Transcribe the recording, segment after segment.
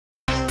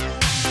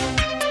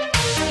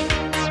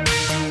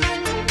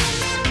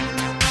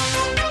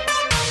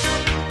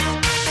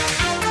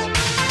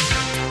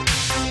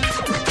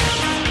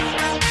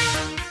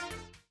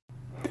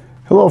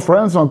Hello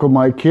friends, Uncle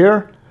Mike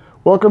here.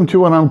 Welcome to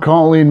what I'm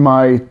calling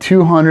my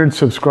 200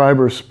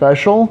 subscriber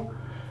special.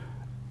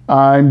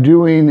 I'm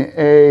doing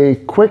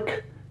a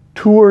quick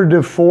tour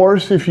de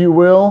force, if you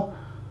will,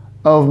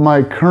 of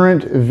my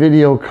current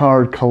video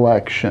card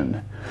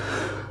collection.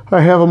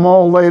 I have them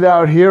all laid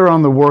out here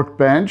on the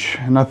workbench,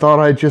 and I thought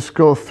I'd just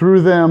go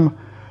through them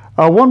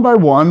one by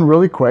one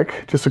really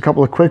quick, just a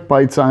couple of quick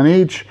bites on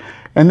each,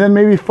 and then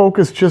maybe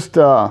focus just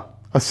a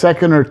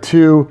second or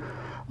two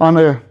on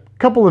a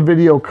couple of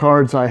video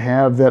cards I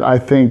have that I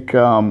think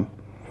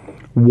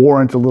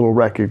warrant a little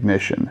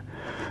recognition.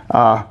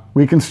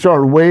 We can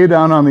start way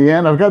down on the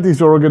end. I've got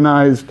these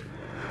organized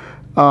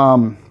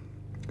by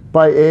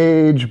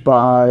age,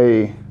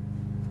 by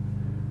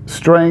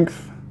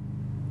strength,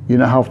 you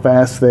know how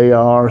fast they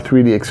are,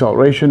 3D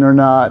acceleration or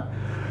not,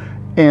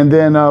 and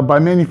then by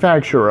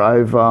manufacturer.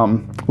 I've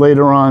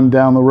later on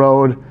down the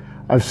road,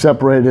 I've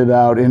separated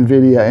out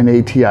NVIDIA and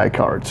ATI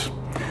cards.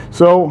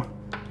 So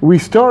we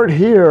start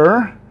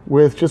here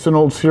with just an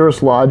old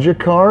Cirrus Logic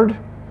card,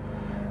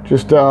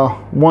 just a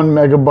 1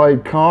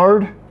 megabyte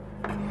card.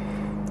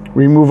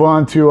 We move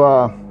on to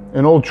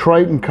an old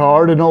Triton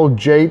card, an old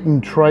Jayton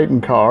Triton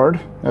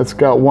card. That's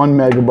got 1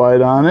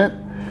 megabyte on it.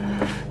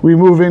 We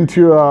move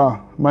into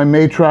my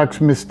Matrox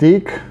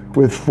Mystique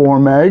with 4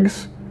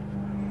 megs.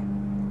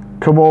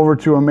 Come over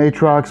to a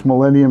Matrox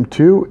Millennium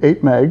 2,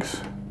 8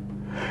 megs.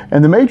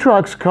 And the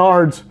Matrox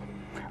cards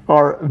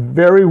are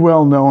very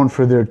well known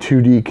for their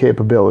 2D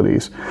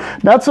capabilities.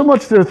 Not so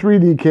much their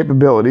 3D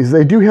capabilities.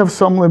 They do have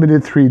some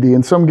limited 3D,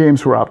 and some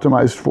games were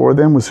optimized for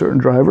them with certain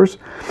drivers.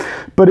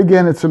 But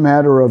again, it's a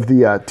matter of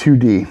the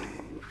 2D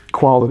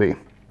quality.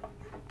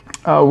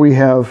 We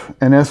have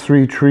an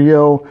S3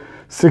 Trio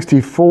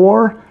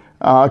 64.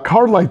 A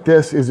card like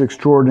this is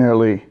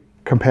extraordinarily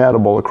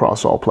compatible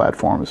across all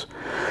platforms.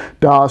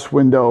 DOS,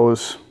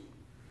 Windows,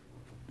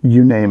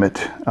 you name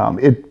it.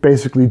 It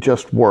basically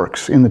just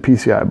works in the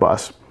PCI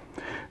bus.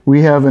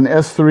 We have an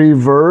S3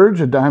 Verge,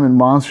 a Diamond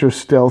Monster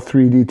Stealth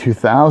 3D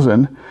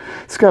 2000.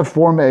 It's got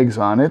 4 megs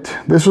on it.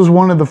 This was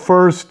one of the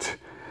first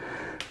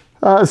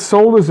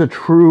sold as a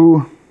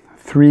true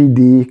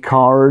 3D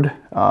card.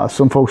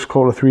 Some folks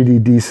call it a 3D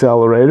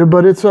decelerator,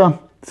 but it's a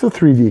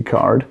 3D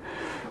card.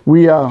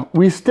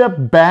 We step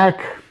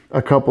back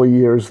a couple of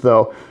years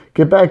though,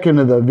 get back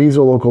into the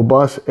Visa Local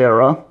Bus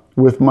era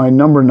with my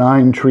number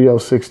 9 Trio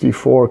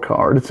 64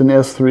 card. It's an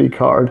S3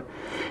 card,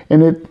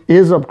 and it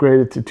is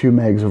upgraded to 2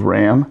 megs of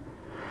RAM.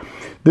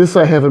 This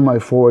I have in my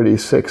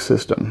 486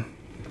 system.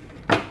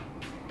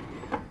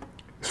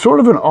 Sort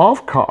of an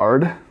off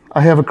card,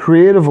 I have a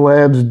Creative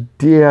Labs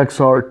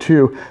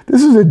DXR2.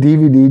 This is a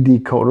DVD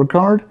decoder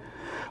card.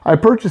 I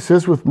purchased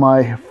this with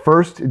my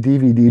first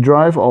DVD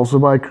drive, also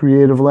by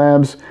Creative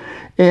Labs,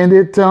 and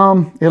it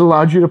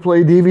allowed you to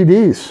play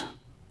DVDs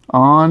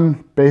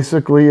on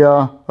basically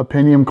a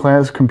Pentium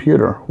class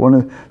computer,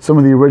 some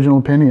of the original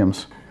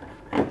Pentiums.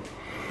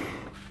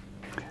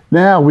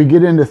 Now we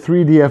get into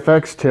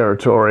 3DFX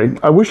territory.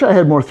 I wish I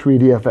had more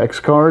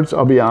 3DFX cards,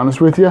 I'll be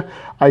honest with you.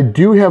 I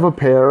do have a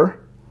pair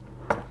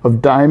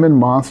of Diamond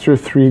Monster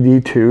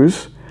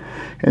 3D2s,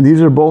 and these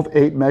are both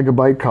 8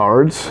 megabyte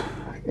cards,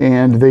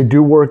 and they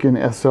do work in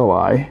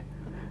SLI,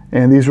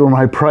 and these were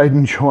my pride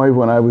and joy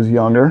when I was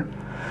younger.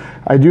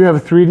 I do have a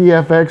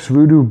 3DFX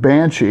Voodoo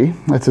Banshee.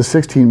 That's a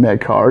 16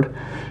 meg card,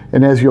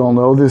 and as you all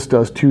know, this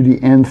does 2D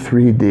and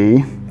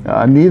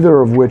 3D,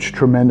 neither of which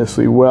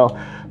tremendously well,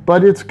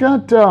 but it's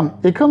got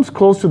it comes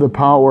close to the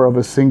power of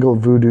a single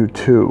Voodoo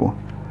 2.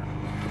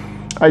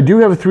 I do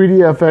have a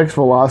 3DFX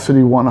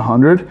Velocity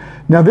 100.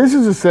 Now this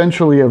is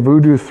essentially a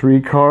Voodoo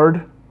 3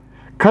 card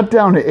cut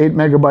down to 8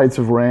 megabytes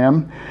of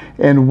RAM,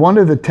 and one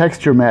of the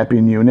texture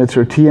mapping units,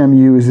 or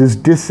TMUs, is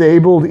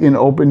disabled in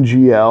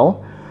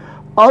OpenGL.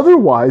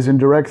 Otherwise, in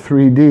Direct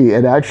 3D,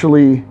 it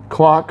actually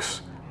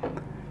clocks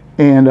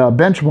and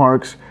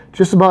benchmarks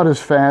just about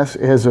as fast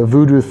as a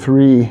Voodoo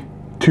 3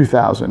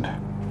 2000.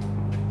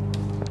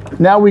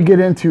 Now we get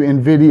into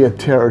NVIDIA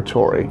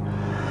territory.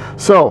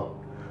 So,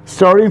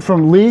 starting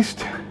from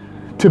least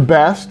to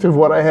best of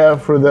what I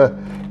have for the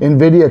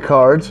NVIDIA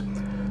cards,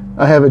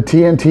 I have a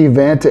TNT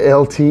Vanta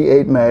LT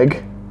 8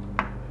 meg.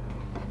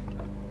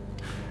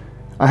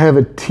 I have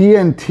a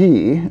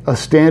TNT, a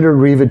standard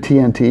Riva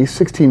TNT,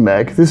 16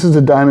 meg. This is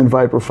a Diamond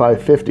Viper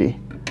 550.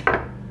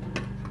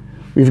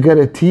 We've got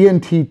a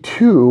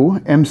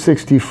TNT2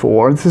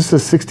 M64. This is a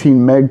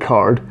 16 meg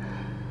card.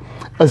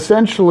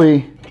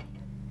 Essentially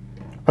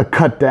a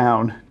cut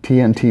down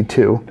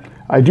TNT2.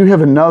 I do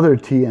have another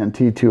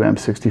TNT2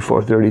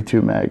 M64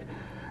 32 meg.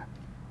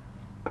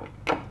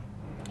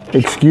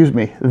 Excuse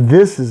me,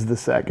 this is the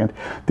second.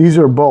 These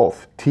are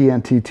both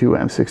TNT2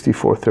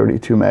 M64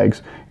 32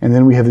 megs, and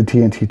then we have the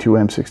TNT2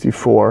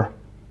 M64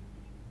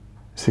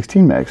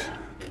 16 megs.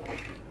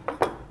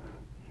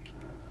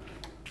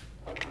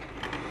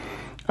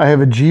 I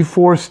have a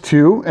GeForce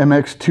 2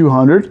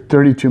 MX200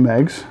 32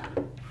 megs.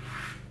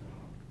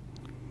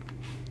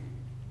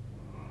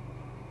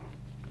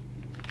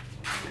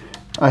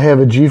 I have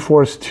a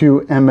GeForce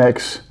 2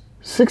 MX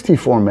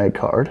 64 meg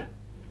card.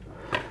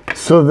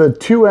 So the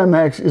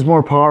 2MX is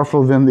more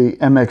powerful than the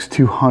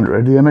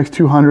MX200. The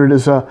MX200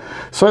 is a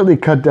slightly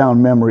cut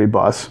down memory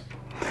bus.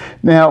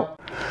 Now,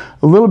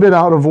 a little bit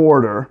out of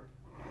order,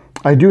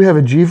 I do have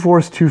a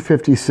GeForce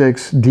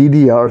 256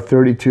 DDR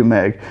 32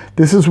 meg.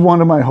 This is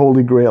one of my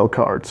holy grail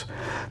cards.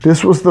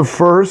 This was the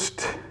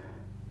first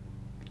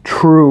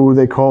true,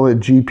 they call it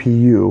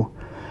GPU,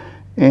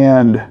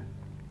 and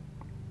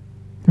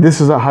this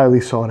is a highly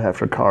sought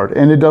after card,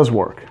 and it does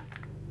work.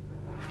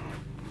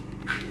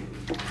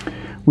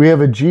 We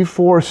have a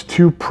GeForce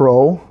 2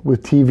 Pro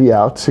with TV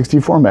out,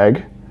 64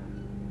 meg.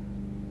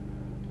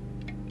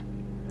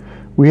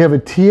 We have a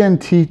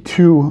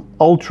TNT2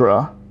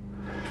 Ultra.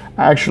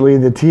 Actually,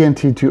 the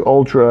TNT2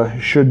 Ultra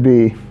should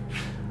be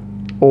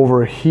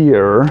over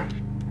here,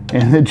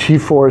 and the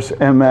GeForce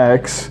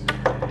MX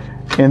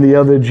and the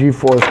other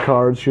GeForce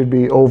cards should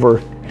be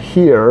over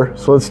here.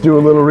 So let's do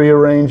a little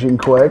rearranging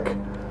quick.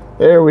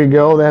 There we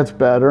go, that's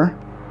better.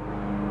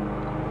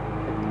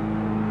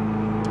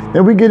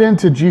 Then we get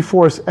into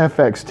GeForce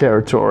FX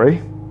territory.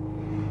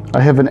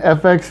 I have an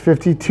FX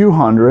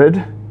 5200,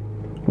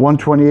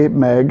 128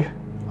 meg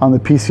on the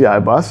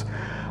PCI bus.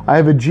 I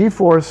have a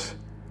GeForce,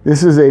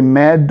 this is a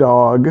Mad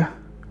Dog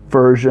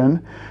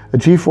version, a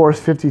GeForce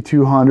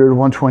 5200,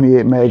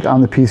 128 meg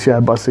on the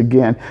PCI bus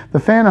again. The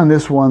fan on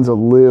this one's a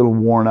little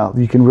worn out.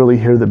 You can really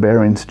hear the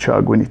bearings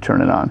chug when you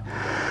turn it on.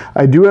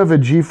 I do have a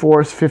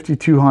GeForce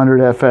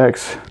 5200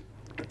 FX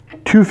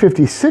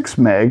 256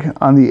 meg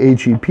on the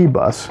HEP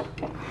bus.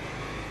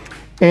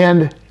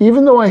 And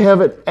even though I have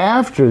it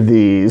after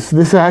these,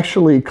 this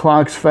actually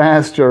clocks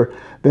faster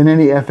than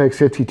any FX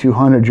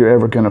 5200 you're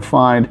ever going to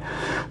find.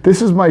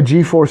 This is my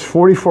GeForce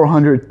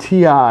 4400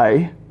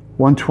 Ti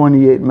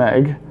 128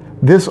 meg.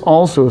 This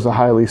also is a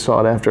highly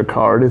sought after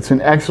card. It's in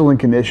excellent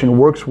condition,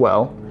 works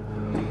well.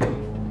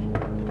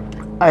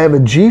 I have a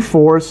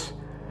GeForce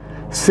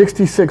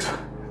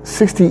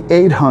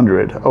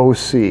 6800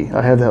 OC.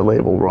 I have that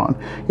label wrong.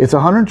 It's a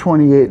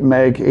 128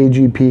 meg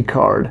AGP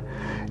card,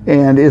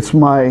 and it's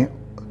my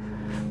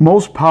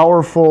most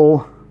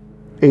powerful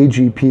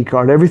AGP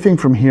card. Everything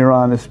from here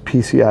on is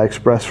PCI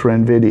Express for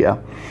NVIDIA.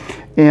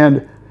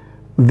 And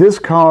this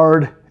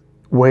card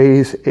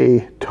weighs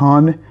a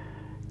ton,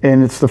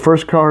 and it's the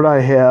first card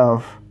I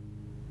have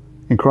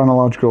in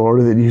chronological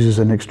order that uses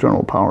an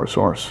external power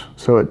source.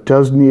 So it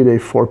does need a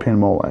 4-pin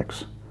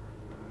Molex.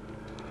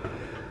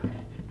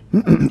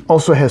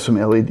 Also has some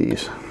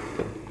LEDs.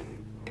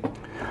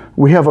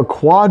 We have a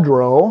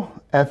Quadro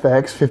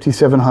FX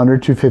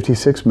 5700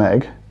 256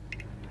 meg.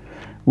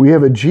 We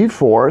have a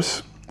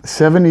GeForce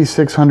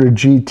 7600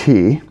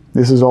 GT.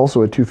 This is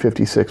also a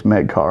 256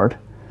 meg card.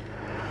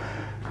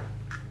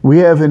 We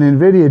have an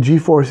NVIDIA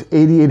GeForce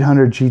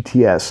 8800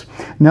 GTS.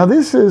 Now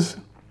this is,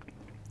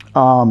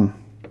 I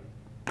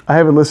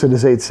have it listed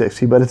as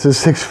 860, but it's a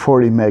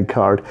 640 meg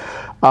card.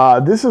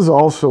 This is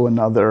also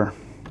another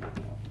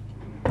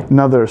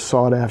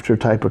sought after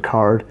type of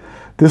card.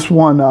 This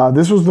one,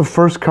 this was the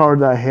first card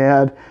that I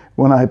had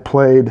when I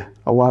played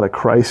a lot of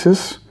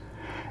Crysis,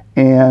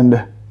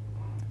 and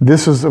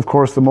this is, of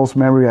course, the most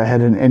memory I had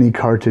in any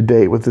card to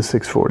date with the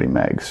 640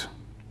 megs.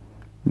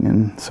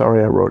 And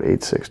sorry I wrote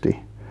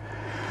 860.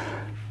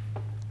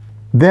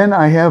 Then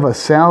I have a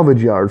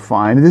salvage yard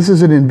find. This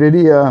is an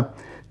NVIDIA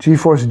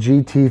GeForce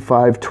GT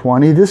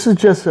 520. This is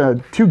just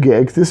 2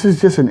 gigs. This is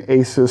just an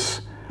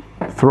Asus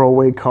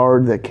throwaway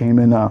card that came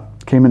in a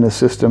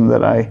system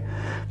that I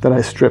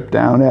stripped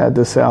down at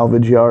the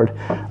salvage yard.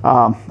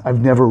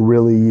 I've never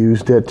really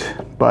used it,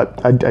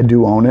 but I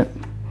do own it.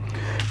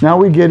 Now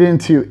we get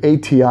into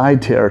ATI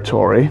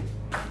territory.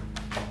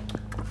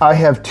 I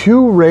have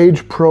 2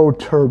 Rage Pro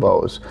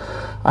turbos.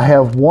 I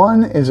have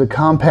one is a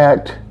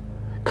compact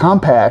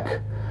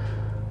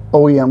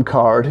OEM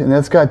card, and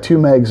that's got 2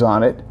 megs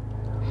on it.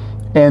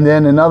 And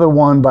then another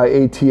one by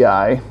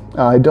ATI.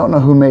 I don't know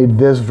who made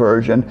this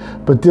version,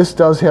 but this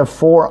does have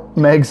 4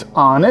 megs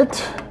on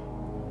it.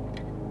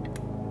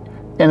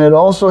 And it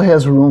also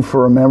has room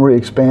for a memory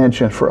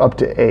expansion for up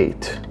to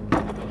 8.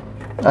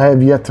 I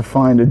have yet to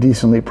find a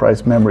decently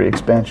priced memory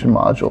expansion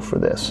module for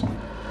this.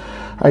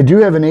 I do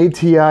have an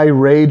ATI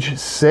Rage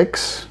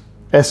 6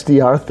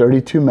 SDR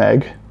 32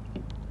 meg.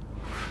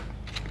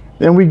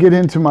 Then we get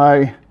into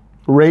my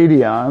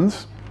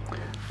Radeons.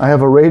 I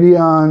have a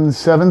Radeon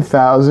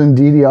 7000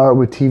 DDR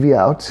with TV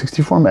out,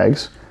 64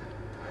 megs.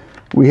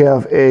 We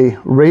have a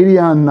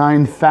Radeon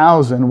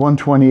 9000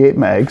 128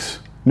 megs,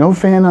 no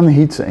fan on the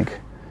heatsink.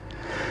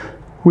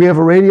 We have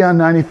a Radeon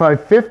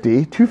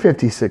 9550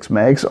 256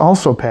 megs,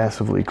 also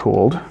passively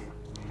cooled.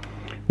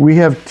 We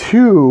have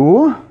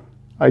 2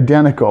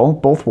 identical,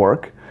 both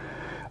work.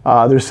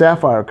 They're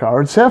Sapphire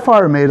cards.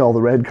 Sapphire made all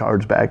the red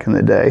cards back in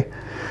the day.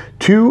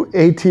 2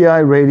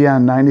 ATI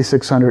Radeon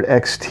 9600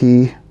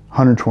 XT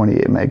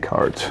 128 meg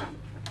cards.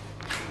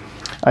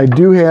 I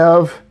do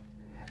have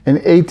an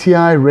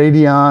ATI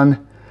Radeon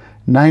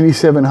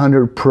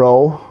 9700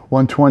 Pro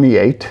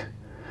 128.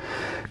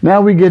 Now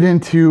we get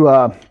into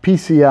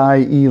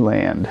PCIe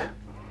land.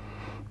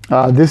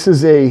 This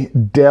is a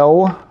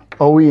Dell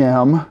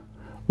OEM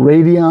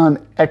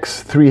Radeon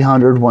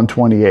X300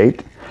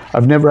 128.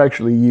 I've never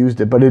actually used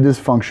it, but it is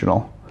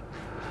functional.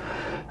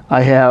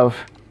 I have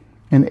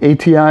an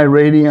ATI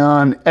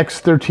Radeon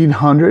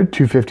X1300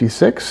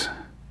 256,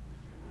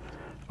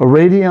 a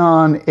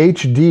Radeon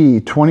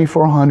HD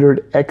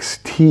 2400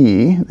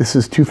 XT. This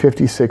is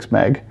 256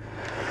 meg.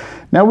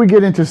 Now we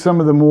get into some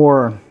of the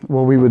more,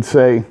 what we would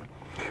say,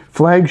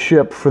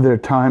 flagship for their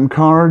time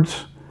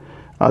cards.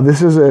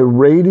 This is a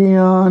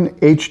Radeon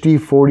HD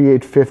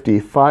 4850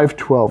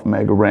 512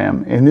 meg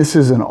RAM, and this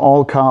is an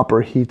all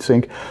copper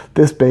heatsink.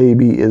 This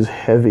baby is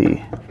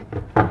heavy.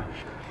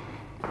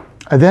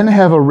 I then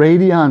have a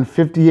Radeon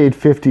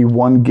 5850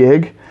 1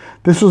 gig.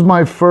 This was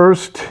my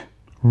first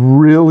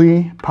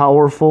really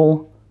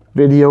powerful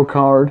video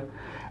card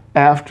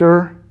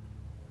after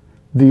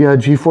the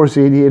GeForce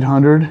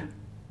 8800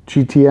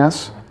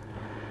 GTS,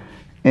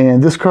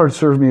 and this card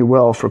served me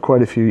well for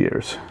quite a few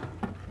years.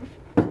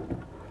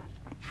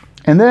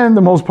 And then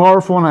the most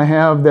powerful one I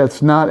have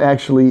that's not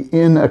actually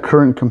in a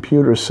current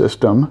computer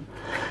system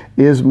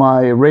is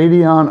my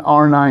Radeon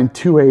R9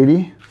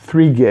 280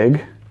 3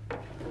 gig.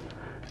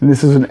 And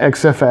this is an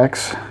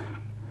XFX,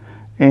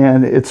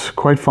 and it's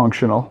quite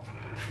functional.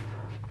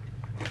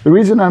 The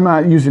reason I'm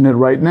not using it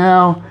right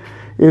now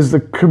is the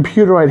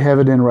computer I'd have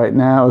it in right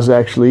now is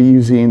actually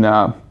using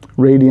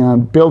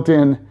Radeon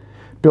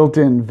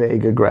built-in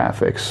Vega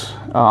graphics,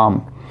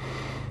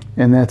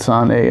 and that's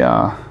on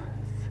a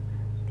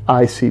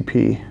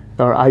ICP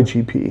or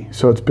IGP,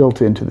 so it's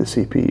built into the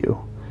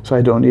CPU, so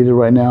I don't need it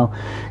right now.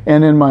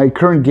 And in my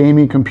current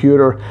gaming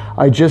computer,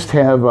 I just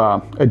have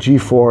a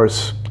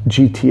GeForce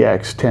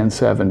GTX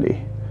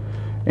 1070,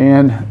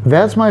 and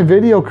that's my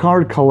video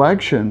card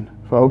collection,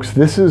 folks.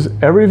 This is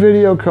every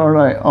video card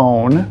I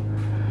own.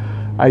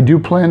 I do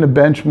plan to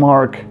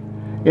benchmark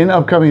in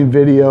upcoming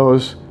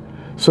videos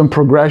some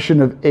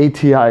progression of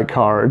ATI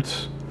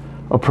cards,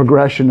 a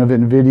progression of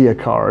NVIDIA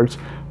cards,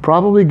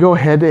 probably go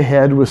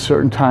head-to-head with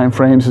certain time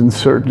frames and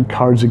certain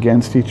cards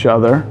against each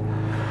other.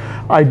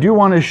 I do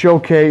want to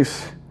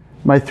showcase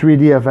my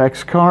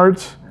 3DFX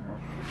cards.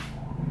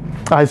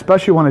 I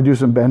especially want to do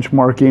some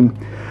benchmarking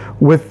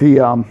with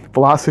the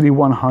Velocity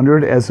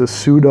 100 as a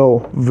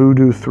pseudo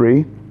Voodoo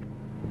 3.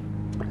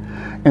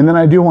 And then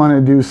I do want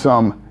to do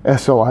some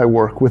SLI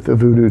work with the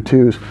Voodoo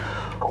 2s.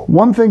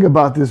 One thing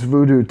about this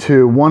Voodoo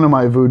 2, one of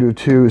my Voodoo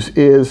 2s,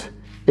 is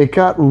it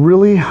got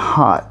really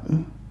hot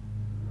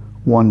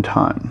one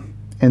time,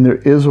 and there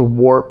is a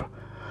warp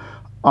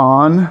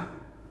on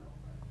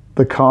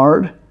the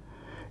card,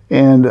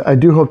 and I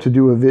do hope to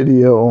do a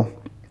video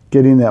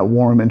getting that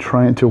warm and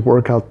trying to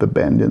work out the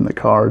bend in the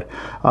card.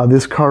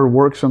 This card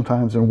works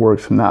sometimes and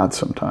works not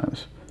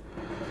sometimes.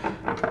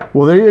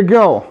 Well, there you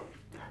go.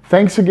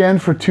 Thanks again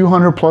for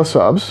 200 plus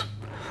subs.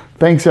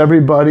 Thanks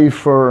everybody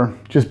for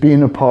just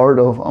being a part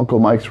of Uncle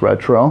Mike's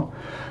Retro.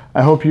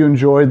 I hope you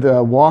enjoyed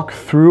the walk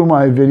through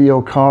my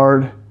video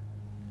card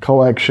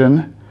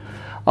collection.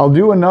 I'll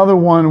do another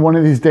one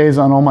of these days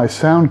on all my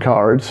sound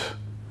cards.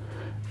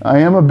 I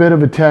am a bit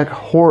of a tech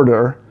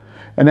hoarder,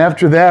 and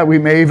after that we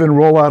may even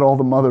roll out all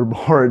the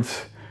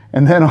motherboards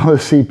and then all the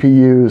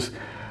CPUs.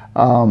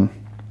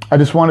 I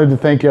just wanted to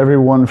thank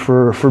everyone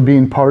for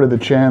being part of the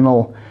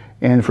channel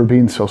and for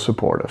being so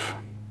supportive.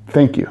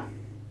 Thank you.